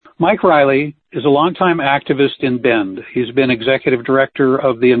Mike Riley is a longtime activist in Bend. He's been executive director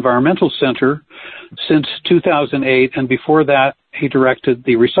of the Environmental Center since 2008, and before that, he directed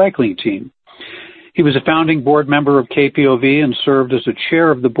the recycling team. He was a founding board member of KPOV and served as a chair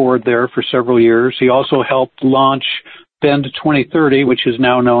of the board there for several years. He also helped launch Bend 2030, which is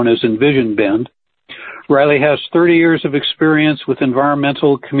now known as Envision Bend. Riley has 30 years of experience with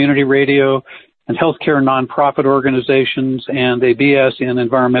environmental, community radio, and healthcare nonprofit organizations, and a BS in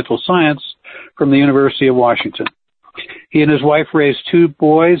environmental science from the University of Washington. He and his wife raised 2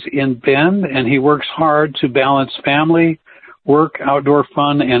 boys in Bend, and he works hard to balance family, work, outdoor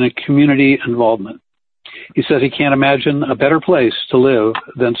fun, and community involvement. He says he can't imagine a better place to live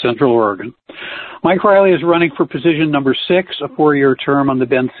than Central Oregon. Mike Riley is running for position number 6, a 4-year term on the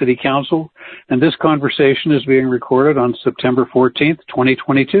Bend City Council, and this conversation is being recorded on September 14th,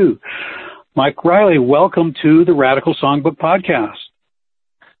 2022. Mike Riley, welcome to the Radical Songbook Podcast.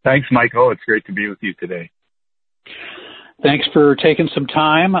 Thanks, Michael. It's great to be with you today. Thanks for taking some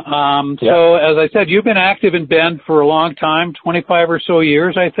time. So, as I said, you've been active in Bend for a long time, 25 or so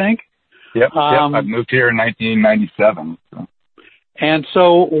years, I think. Yep. I've moved here in 1997. So. And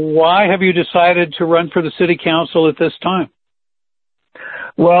so why have you decided to run for the city council at this time?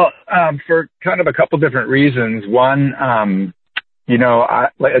 Well, for kind of a couple different reasons. One,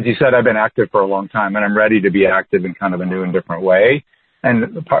 as you said, I've been active for a long time, and I'm ready to be active in kind of a new and different way.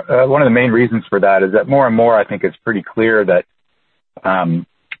 And one of the main reasons for that is that more and more, I think it's pretty clear that,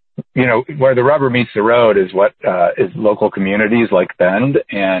 where the rubber meets the road is what is local communities like Bend.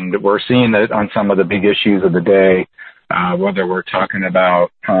 And we're seeing that on some of the big issues of the day, whether we're talking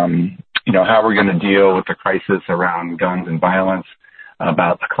about, how we're going to deal with the crisis around guns and violence,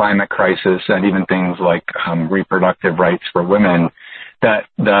 about the climate crisis, and even things like reproductive rights for women, that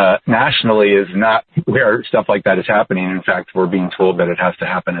nationally is not where stuff like that is happening. In fact, we're being told that it has to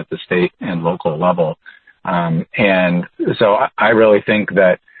happen at the state and local level. And so I really think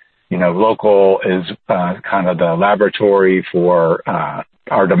that, local is kind of the laboratory for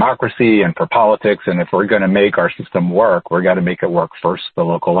our democracy and for politics. And if we're going to make our system work, we're got to make it work first at the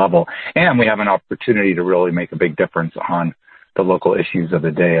local level. And we have an opportunity to really make a big difference on the local issues of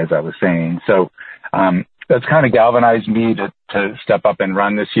the day, as I was saying. So that's kind of galvanized me to step up and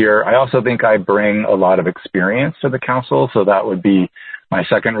run this year. I also think I bring a lot of experience to the council, so that would be my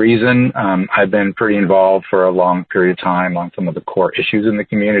second reason. I've been pretty involved for a long period of time on some of the core issues in the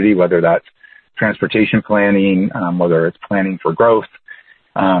community, whether that's transportation planning, whether it's planning for growth.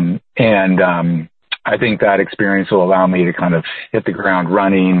 I think that experience will allow me to kind of hit the ground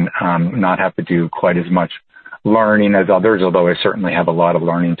running, not have to do quite as much learning as others, although I certainly have a lot of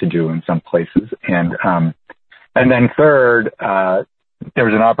learning to do in some places. And then third, there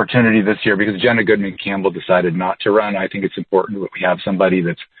was an opportunity this year because Jenna Goodman Campbell decided not to run. I think it's important that we have somebody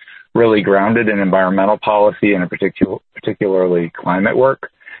that's really grounded in environmental policy and particularly climate work,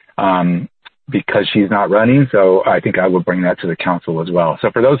 because she's not running. So I think I would bring that to the council as well.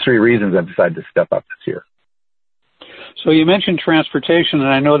 So for those 3 reasons, I've decided to step up this year. So you mentioned transportation, and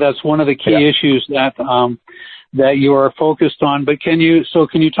I know that's one of the key issues that you are focused on. But can you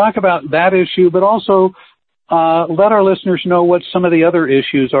talk about that issue, but also let our listeners know what some of the other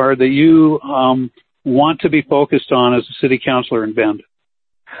issues are that you want to be focused on as a city councilor in Bend?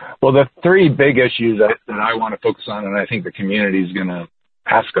 Well, the 3 big issues that I want to focus on, and I think the community is going to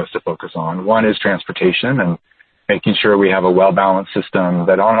ask us to focus on. One is transportation and making sure we have a well-balanced system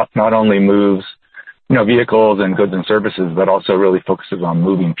that not only moves vehicles and goods and services, but also really focuses on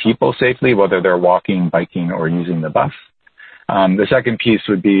moving people safely, whether they're walking, biking, or using the bus. The second piece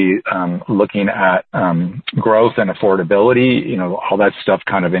would be looking at growth and affordability. All that stuff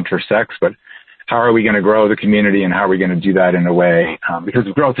kind of intersects, but how are we going to grow the community, and how are we going to do that in a way, because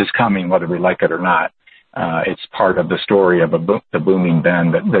growth is coming whether we like it or not. It's part of the story of the booming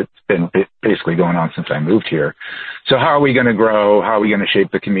Bend that's been basically going on since I moved here. So how are we going to grow? How are we going to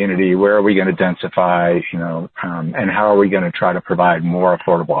shape the community? Where are we going to densify? And how are we going to try to provide more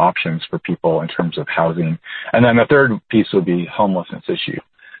affordable options for people in terms of housing? And then the third piece would be homelessness issue.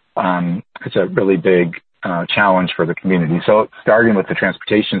 It's a really big challenge for the community. So starting with the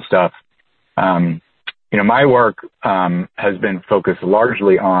transportation stuff, my work has been focused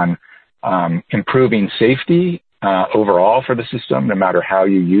largely on improving safety overall for the system, no matter how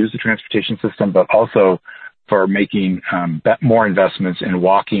you use the transportation system, but also for making more investments in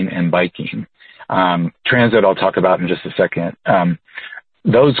walking and biking. Transit I'll talk about in just a second.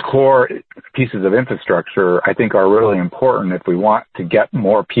 Those core pieces of infrastructure, I think, are really important if we want to get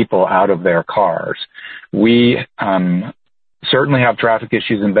more people out of their cars. We certainly have traffic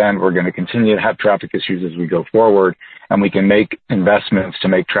issues in Bend. We're going to continue to have traffic issues as we go forward, and we can make investments to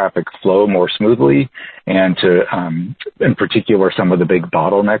make traffic flow more smoothly and to, in particular, some of the big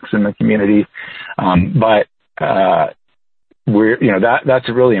bottlenecks in the community. That's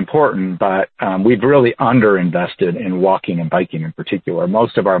really important, but we've really underinvested in walking and biking in particular.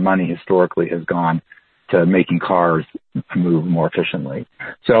 Most of our money historically has gone to making cars move more efficiently.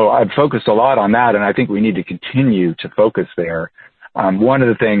 So I've focused a lot on that, and I think we need to continue to focus there. One of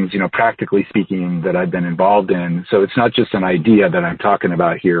the things, practically speaking, that I've been involved in, so it's not just an idea that I'm talking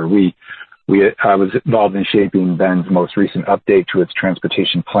about here. I was involved in shaping Bend's most recent update to its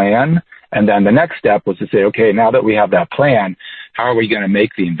transportation plan. And then the next step was to say, okay, now that we have that plan, how are we going to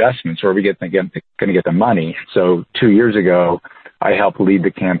make the investments? Where are we going to get the money? So 2 years ago, I helped lead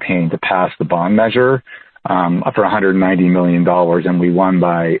the campaign to pass the bond measure for $190 million, and we won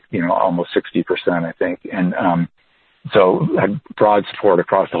by almost 60%, I think. And so had broad support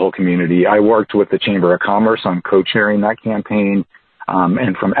across the whole community. I worked with the Chamber of Commerce on co-chairing that campaign.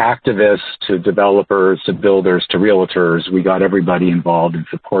 And from activists to developers to builders to realtors, we got everybody involved in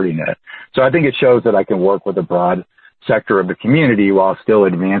supporting it. So I think it shows that I can work with a broad sector of the community while still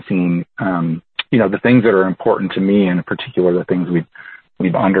advancing, the things that are important to me, and in particular the things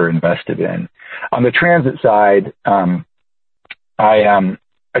we've underinvested in. On the transit side,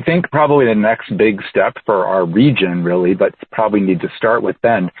 I think probably the next big step for our region, really, but probably need to start with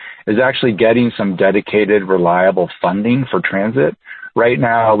Bend, is actually getting some dedicated, reliable funding for transit. Right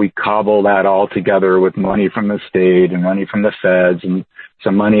now, we cobble that all together with money from the state and money from the feds and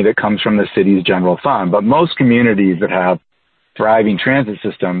some money that comes from the city's general fund. But most communities that have thriving transit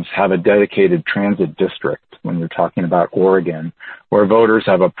systems have a dedicated transit district, when you're talking about Oregon, where voters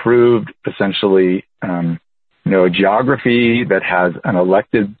have approved essentially a geography that has an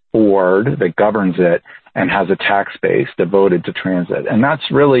elected board that governs it and has a tax base devoted to transit. And that's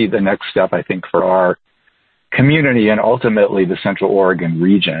really the next step, I think, for our community and ultimately the Central Oregon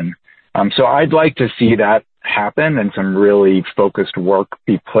region. So I'd like to see that happen and some really focused work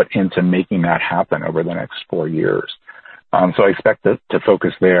be put into making that happen over the next 4 years. So I expect to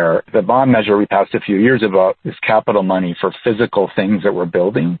focus there. The bond measure we passed a few years ago is capital money for physical things that we're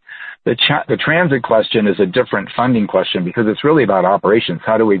building. The transit question is a different funding question because it's really about operations.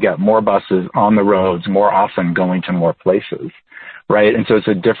 How do we get more buses on the roads more often, going to more places, right? And so it's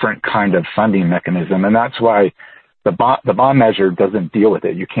a different kind of funding mechanism. And that's why the bond measure doesn't deal with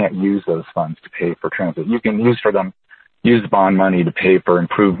it. You can't use those funds to pay for transit. You can use bond money to pay for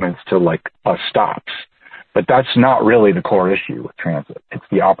improvements to like bus stops. But that's not really the core issue with transit. It's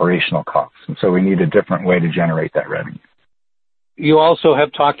the operational costs. And so we need a different way to generate that revenue. You also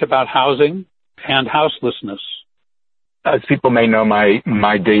have talked about housing and houselessness. As people may know,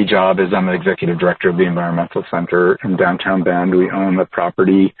 my day job is I'm the executive director of the Environmental Center in downtown Bend. We own the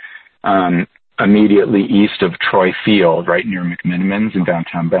property immediately east of Troy Field, right near McMinimans in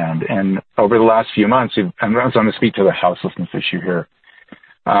downtown Bend. And over the last few months, I'm going to speak to the houselessness issue here.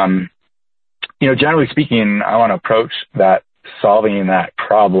 Generally speaking, I want to approach solving that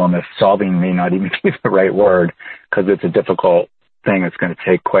problem, if solving may not even be the right word, because it's a difficult thing that's going to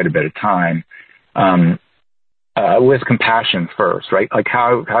take quite a bit of time, with compassion first, right? Like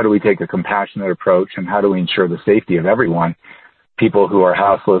how do we take a compassionate approach, and how do we ensure the safety of everyone, people who are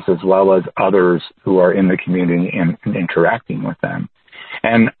houseless as well as others who are in the community and interacting with them.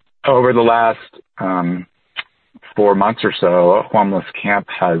 And over the last 4 months or so, a homeless camp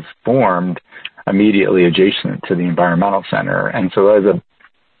has formed immediately adjacent to the Environmental Center. And so as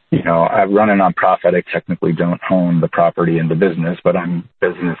I run a nonprofit. I technically don't own the property and the business, but I'm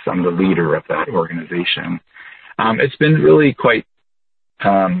the leader of that organization. It's been really quite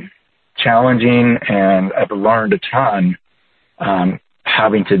challenging, and I've learned a ton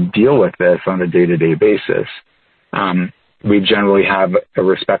having to deal with this on a day-to-day basis. We generally have a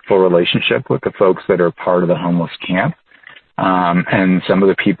respectful relationship with the folks that are part of the homeless camp. And some of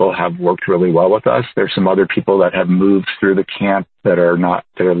the people have worked really well with us. There's some other people that have moved through the camp that are a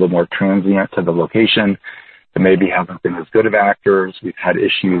little more transient to the location, that maybe haven't been as good of actors. We've had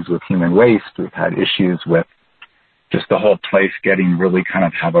issues with human waste. We've had issues with just the whole place getting really kind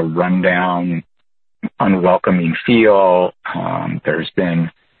of have a rundown, unwelcoming feel. There's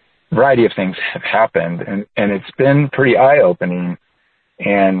been a variety of things have happened, and it's been pretty eye-opening.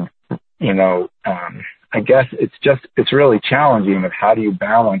 And, I guess it's really challenging of how do you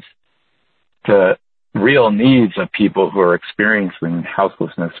balance the real needs of people who are experiencing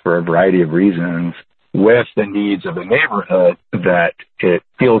houselessness for a variety of reasons with the needs of the neighborhood, that it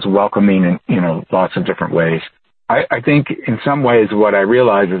feels welcoming in, lots of different ways. I think in some ways what I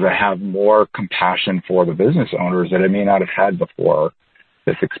realize is I have more compassion for the business owners that I may not have had before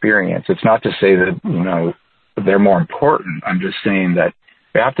this experience. It's not to say that, they're more important. I'm just saying that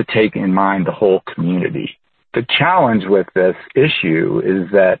we have to take in mind the whole community. The challenge with this issue is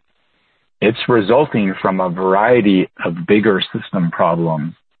that it's resulting from a variety of bigger system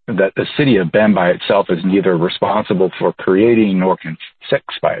problems that the city of Bend by itself is neither responsible for creating nor can fix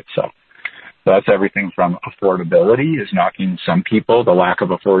by itself. So that's everything from affordability is knocking some people, the lack of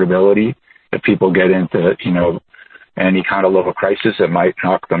affordability. If people get into, any kind of little crisis, it might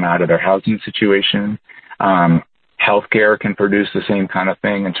knock them out of their housing situation. Healthcare can produce the same kind of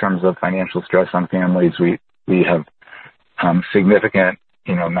thing in terms of financial stress on families. We have significant,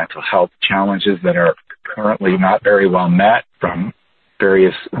 mental health challenges that are currently not very well met from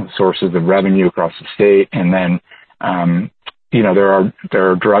various sources of revenue across the state. And then, there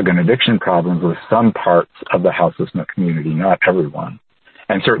are drug and addiction problems with some parts of the houselessness community, not everyone.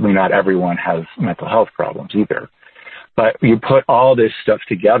 And certainly not everyone has mental health problems either. But you put all this stuff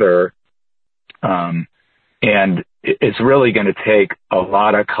together, and it's really going to take a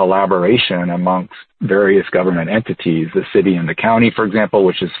lot of collaboration amongst various government entities, the city and the county, for example,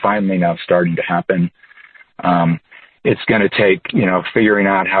 which is finally now starting to happen. It's going to take, figuring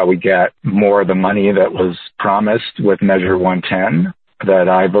out how we get more of the money that was promised with Measure 110 that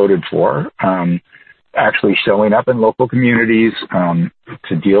I voted for, actually showing up in local communities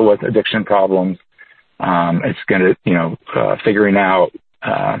to deal with addiction problems. It's going to, figuring out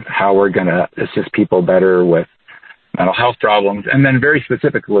how we're going to assist people better with mental health problems. And then very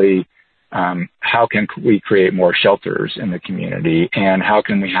specifically, how can we create more shelters in the community, and how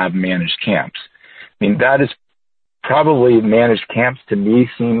can we have managed camps? I mean, that is probably managed camps to me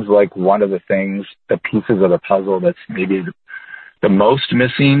seems like one of the things, the pieces of the puzzle that's maybe the most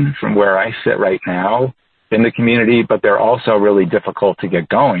missing from where I sit right now in the community, but they're also really difficult to get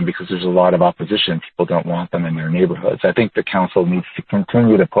going because there's a lot of opposition. People don't want them in their neighborhoods. I think the council needs to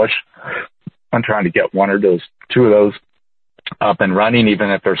continue to push on trying to get one or two of those up and running,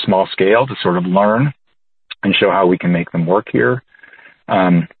 even if they're small scale, to sort of learn and show how we can make them work here.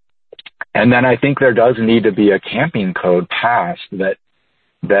 And then I think there does need to be a camping code passed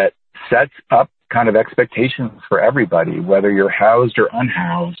that sets up kind of expectations for everybody, whether you're housed or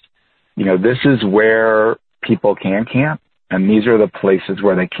unhoused. This is where people can camp, and these are the places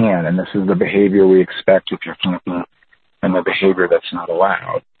where they can, and this is the behavior we expect if you're camping, and the behavior that's not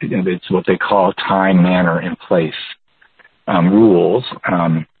allowed. It's what they call time, manner, and place rules.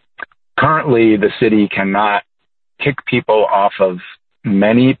 Currently, the city cannot kick people off of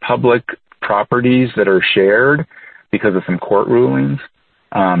many public properties that are shared because of some court rulings,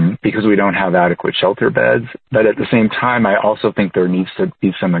 because we don't have adequate shelter beds. But at the same time, I also think there needs to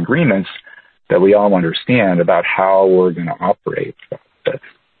be some agreements that we all understand about how we're going to operate this.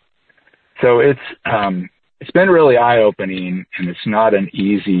 So it's been really eye-opening, and it's not an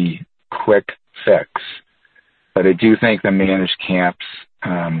easy, quick fix. But I do think the managed camps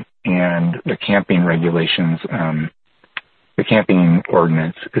and the camping regulations, the camping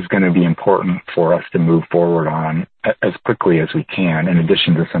ordinance is going to be important for us to move forward on as quickly as we can, in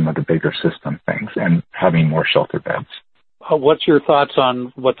addition to some of the bigger system things and having more shelter beds. What's your thoughts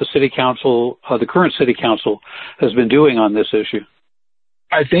on what the city council, the current city council, has been doing on this issue?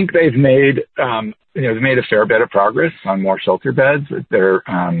 I think they've made, they've made a fair bit of progress on more shelter beds. There's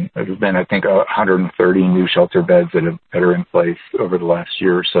been, I think, 130 new shelter beds that are in place over the last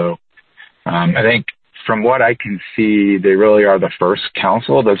year or so. I think from what I can see, they really are the first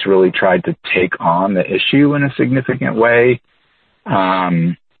council that's really tried to take on the issue in a significant way.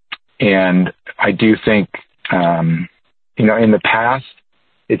 And I do think, in the past,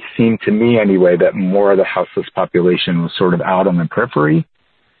 it seemed to me anyway that more of the houseless population was sort of out on the periphery,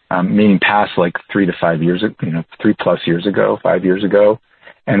 meaning past like 3 to 5 years, 3+ years ago, 5 years ago.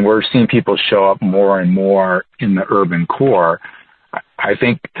 And we're seeing people show up more and more in the urban core. I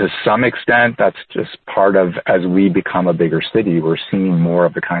think to some extent that's just part of, as we become a bigger city, we're seeing more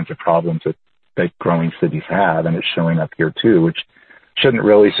of the kinds of problems that growing cities have, and it's showing up here too, which shouldn't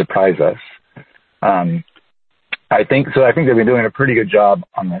really surprise us. I think they've been doing a pretty good job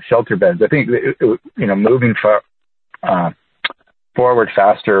on the shelter beds. I think, moving forward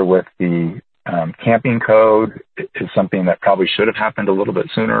faster with the camping code is something that probably should have happened a little bit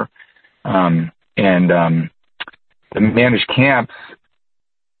sooner. The managed camps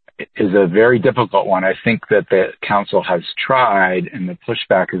is a very difficult one. I think that the council has tried, and the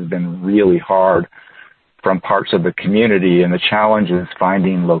pushback has been really hard from parts of the community. And the challenge is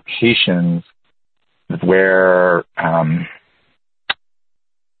finding locations where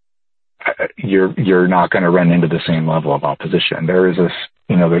you're not going to run into the same level of opposition. There's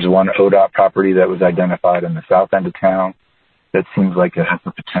one ODOT property that was identified in the south end of town that seems like it has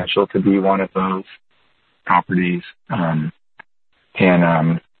the potential to be one of those properties. And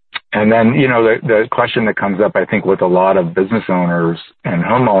then, the question that comes up, I think, with a lot of business owners and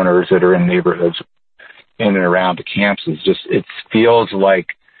homeowners that are in neighborhoods in and around the camps is just, it feels like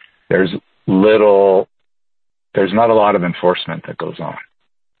there's not a lot of enforcement that goes on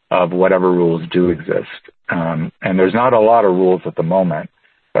of whatever rules do exist. And there's not a lot of rules at the moment,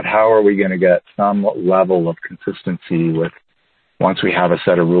 but how are we going to get some level of consistency with, once we have a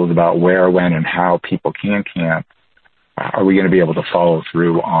set of rules about where, when, and how people can camp, are we going to be able to follow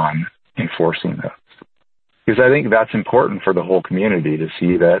through on enforcing those? Because I think that's important for the whole community to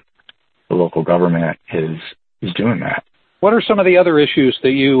see that the local government is doing that. What are some of the other issues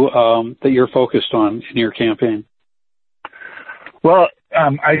that you're focused on in your campaign? Well,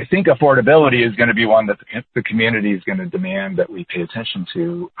 I think affordability is going to be one that the community is going to demand that we pay attention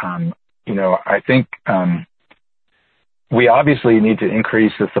to. I think we obviously need to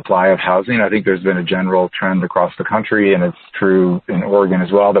increase the supply of housing. I think there's been a general trend across the country, and it's true in Oregon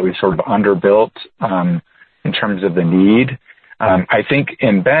as well, that we sort of underbuilt in terms of the need. I think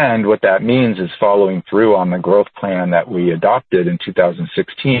in Bend, what that means is following through on the growth plan that we adopted in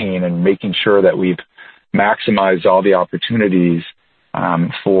 2016 and making sure that we've maximized all the opportunities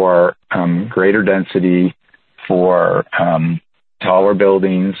for greater density, for taller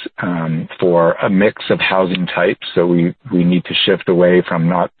buildings, for a mix of housing types. So we need to shift away from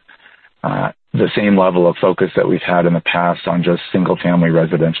not the same level of focus that we've had in the past on just single-family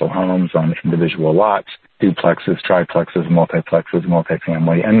residential homes on individual lots, duplexes, triplexes, multiplexes,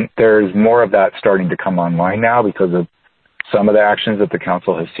 multifamily. And there's more of that starting to come online now because of some of the actions that the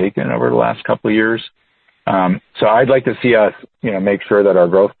council has taken over the last couple of years. So I'd like to see us, make sure that our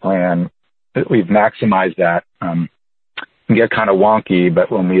growth plan, that we've maximized that. Can get kind of wonky,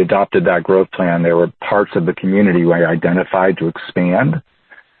 but when we adopted that growth plan, there were parts of the community where I identified to expand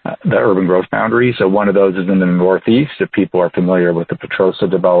the urban growth boundary. So one of those is in the Northeast, if people are familiar with the Petrosa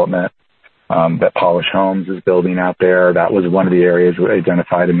development that Polish Homes is building out there. That was one of the areas we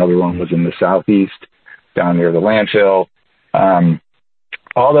identified. Another one was in the Southeast, down near the landfill.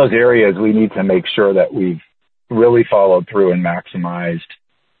 All those areas, we need to make sure that we've really followed through and maximized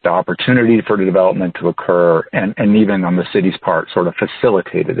the opportunity for the development to occur, and even on the city's part, sort of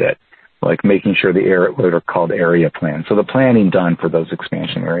facilitated it, like making sure the area, what are called area plans. So the planning done for those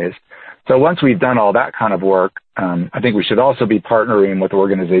expansion areas. So once we've done all that kind of work, I think we should also be partnering with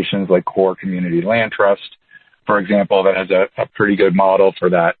organizations like Core Community Land Trust, for example, that has a pretty good model for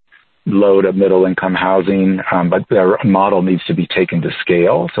that low to middle income housing, but their model needs to be taken to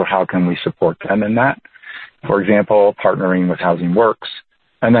scale. So how can we support them in that? For example, partnering with Housing Works.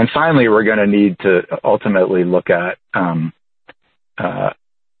 And then finally, we're going to need to ultimately look at,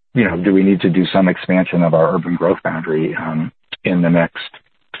 do we need to do some expansion of our urban growth boundary in the next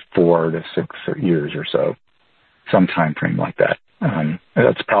 4 to 6 years or so, some time frame like that.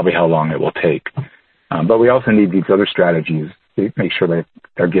 That's probably how long it will take. But we also need these other strategies to make sure that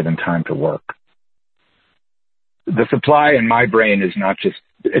they're given time to work. The supply in my brain is not just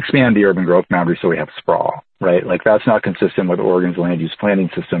expand the urban growth boundary so we have sprawl, right? Like that's not consistent with Oregon's land use planning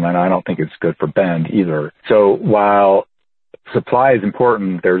system, and I don't think it's good for Bend either. So while supply is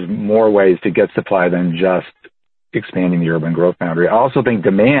important, there's more ways to get supply than just expanding the urban growth boundary. I also think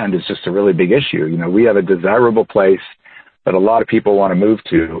demand is just a really big issue. We have a desirable place that a lot of people want to move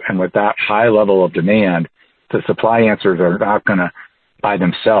to, and with that high level of demand, the supply answers are not going to, by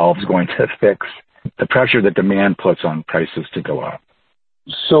themselves, going to fix the pressure that demand puts on prices to go up.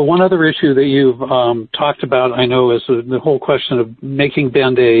 So one other issue that you've talked about, I know, is the whole question of making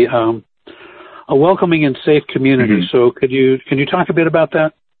Bend a welcoming and safe community. Mm-hmm. So can you talk a bit about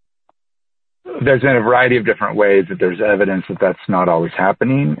that? There's been a variety of different ways that there's evidence that that's not always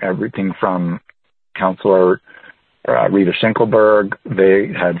happening. Everything from Councilor Rita Schenkelberg,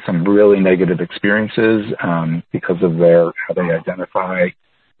 they had some really negative experiences because of how they identify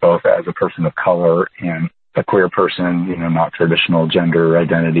both as a person of color and a queer person, not traditional gender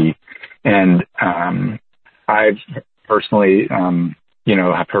identity. And I've personally,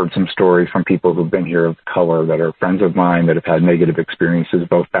 have heard some stories from people who've been here of color that are friends of mine that have had negative experiences,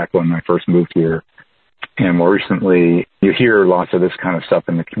 both back when I first moved here and more recently. You hear lots of this kind of stuff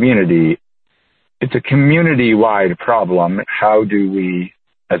in the community. It's a community-wide problem. How do we,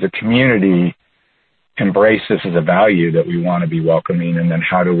 as a community, embrace this as a value that we want to be welcoming, and then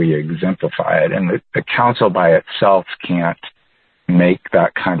how do we exemplify it? And the council by itself can't make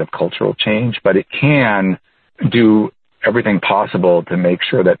that kind of cultural change, but it can do everything possible to make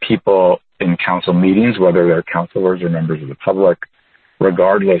sure that people in council meetings, whether they're councilors or members of the public,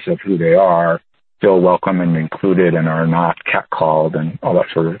 regardless of who they are, feel welcome and included and are not catcalled and all that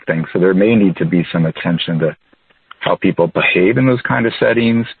sort of thing. So there may need to be some attention to how people behave in those kind of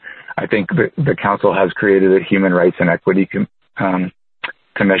settings. I think the council has created a Human Rights and Equity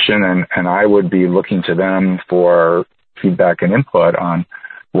Commission, and I would be looking to them for feedback and input on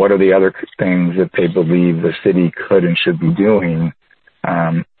what are the other things that they believe the city could and should be doing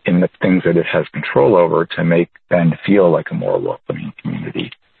in the things that it has control over to make Bend feel like a more welcoming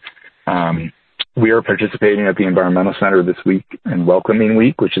community. We are participating at the Environmental Center this week in Welcoming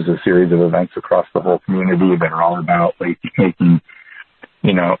Week, which is a series of events across the whole community that are all about making,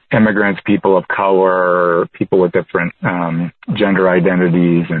 immigrants, people of color, people with different gender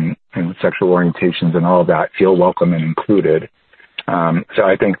identities and sexual orientations and all of that feel welcome and included. So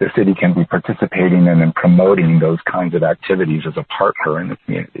I think the city can be participating in and promoting those kinds of activities as a partner in the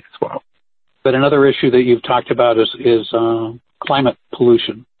community as well. But another issue that you've talked about is climate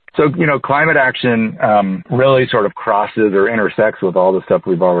pollution. So, climate action really sort of crosses or intersects with all the stuff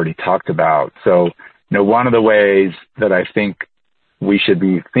we've already talked about. So, one of the ways that I think we should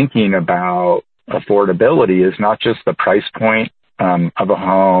be thinking about affordability is not just the price point of a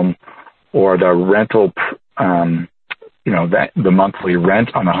home or the rental, the monthly rent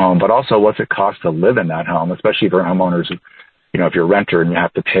on a home, but also what's it cost to live in that home, especially for homeowners, if you're a renter and you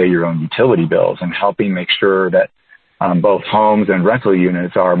have to pay your own utility bills, and helping make sure that both homes and rental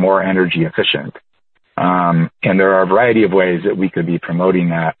units are more energy efficient. And there are a variety of ways that we could be promoting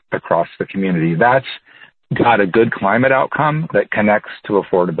that across the community. That's got a good climate outcome that connects to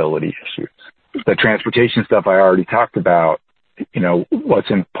affordability issues. The transportation stuff I already talked about,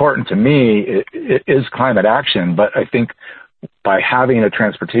 what's important to me is climate action, but I think by having a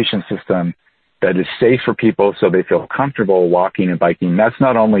transportation system that is safe for people so they feel comfortable walking and biking, that's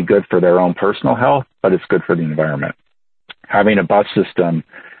not only good for their own personal health, but it's good for the environment. Having a bus system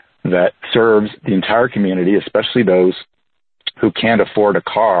that serves the entire community, especially those who can't afford a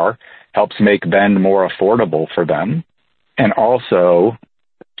car, helps make Bend more affordable for them and also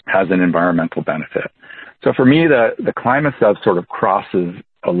has an environmental benefit. So for me, the climate stuff sort of crosses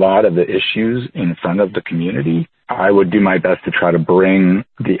a lot of the issues in front of the community. I would do my best to try to bring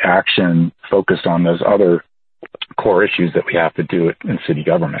the action focused on those other core issues that we have to do in city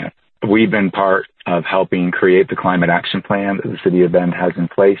government. We've been part of helping create the climate action plan that the city of Bend has in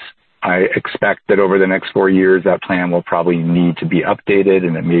place. I expect that over the next 4 years, that plan will probably need to be updated,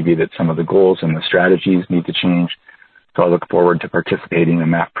 and it may be that some of the goals and the strategies need to change. So I look forward to participating in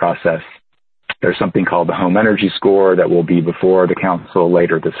that process. There's something called the Home Energy Score that will be before the council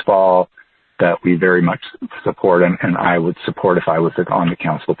later this fall that we very much support, and I would support if I was on the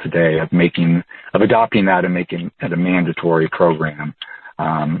council today, of adopting that and making it a mandatory program.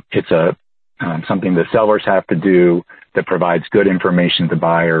 It's something that sellers have to do that provides good information to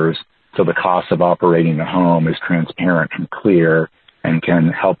buyers, so the cost of operating the home is transparent and clear and can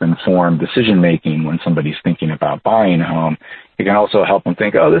help inform decision-making when somebody's thinking about buying a home. It can also help them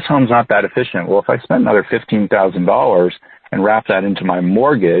think, this home's not that efficient. Well, if I spend another $15,000 and wrap that into my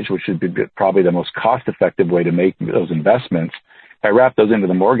mortgage, which would be probably the most cost-effective way to make those investments, if I wrap those into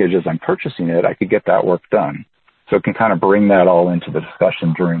the mortgage as I'm purchasing it, I could get that work done. So it can kind of bring that all into the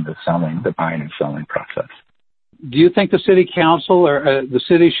discussion during the buying and selling process. Do you think the city council or the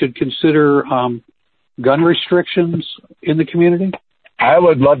city should consider gun restrictions in the community? I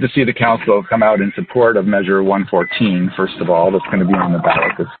would love to see the council come out in support of Measure 114, first of all. That's going to be on the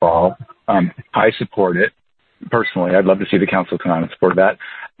ballot this fall. I support it personally. I'd love to see the council come out and support that.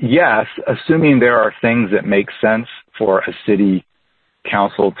 Yes, assuming there are things that make sense for a city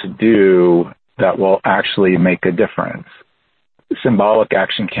council to do that will actually make a difference. Symbolic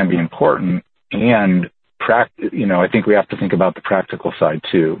action can be important, and I think we have to think about the practical side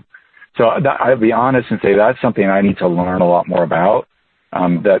too. So I'll be honest and say that's something I need to learn a lot more about.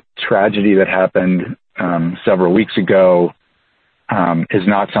 That tragedy that happened several weeks ago is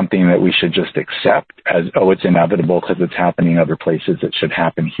not something that we should just accept as, it's inevitable because it's happening other places. It should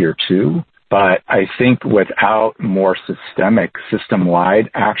happen here too. But I think without more systemic,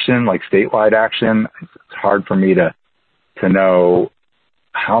 system-wide action, like statewide action, it's hard for me to know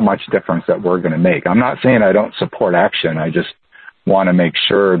how much difference that we're going to make. I'm not saying I don't support action. I just want to make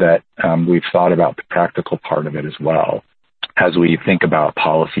sure that we've thought about the practical part of it as well as we think about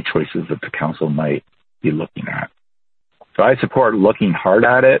policy choices that the council might be looking at. So I support looking hard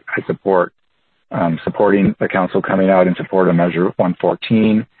at it. I support supporting the council coming out in support of Measure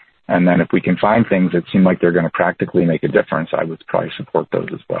 114. And then if we can find things that seem like they're going to practically make a difference, I would probably support those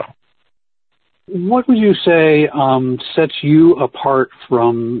as well. What would you say sets you apart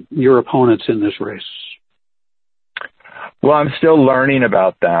from your opponents in this race? Well, I'm still learning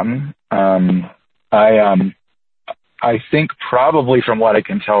about them. I think probably from what I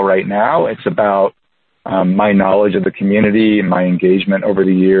can tell right now, it's about my knowledge of the community and my engagement over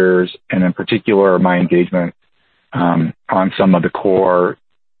the years, and in particular, my engagement on some of the core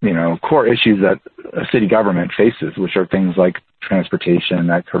issues that a city government faces, which are things like transportation,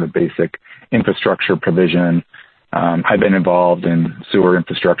 that sort of basic infrastructure provision. I've been involved in sewer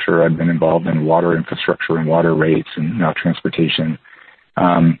infrastructure. I've been involved in water infrastructure and water rates and now transportation.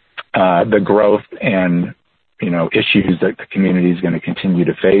 The growth and, issues that the community is going to continue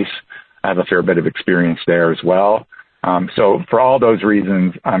to face. I have a fair bit of experience there as well. So for all those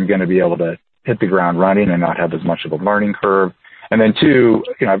reasons, I'm going to be able to hit the ground running and not have as much of a learning curve. And then two,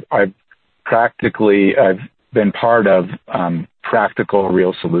 I've been part of practical,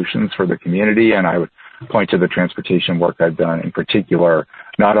 real solutions for the community, and I would point to the transportation work I've done in particular,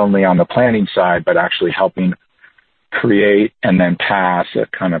 not only on the planning side, but actually helping create and then pass a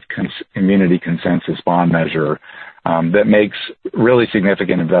kind of community consensus bond measure that makes really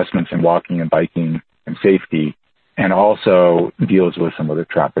significant investments in walking and biking and safety, and also deals with some of the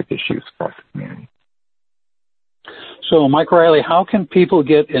traffic issues across the community. So, Mike Riley, how can people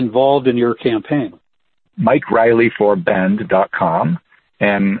get involved in your campaign? MikeRileyForBend.com.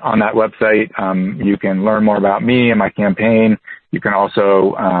 And on that website, you can learn more about me and my campaign. You can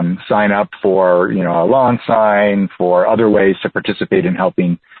also sign up for, a lawn sign, for other ways to participate in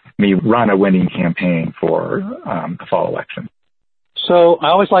helping me run a winning campaign for the fall election. So I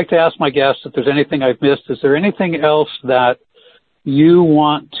always like to ask my guests if there's anything I've missed. Is there anything else that you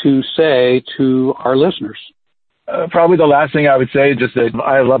want to say to our listeners? Probably the last thing I would say is just that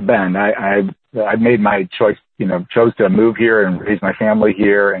I love Bend. I've made my choice, chose to move here and raise my family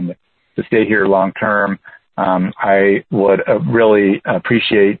here and to stay here long term. I would really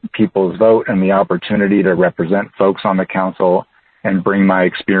appreciate people's vote and the opportunity to represent folks on the council and bring my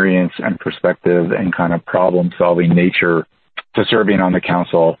experience and perspective and kind of problem-solving nature to serving on the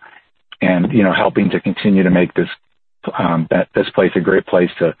council and, helping to continue to make this place a great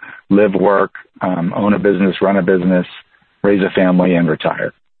place to live, work, own a business, run a business, raise a family, and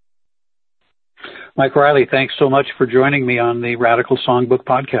retire. Mike Riley, thanks so much for joining me on the Radical Songbook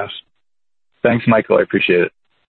Podcast. Thanks, Michael. I appreciate it.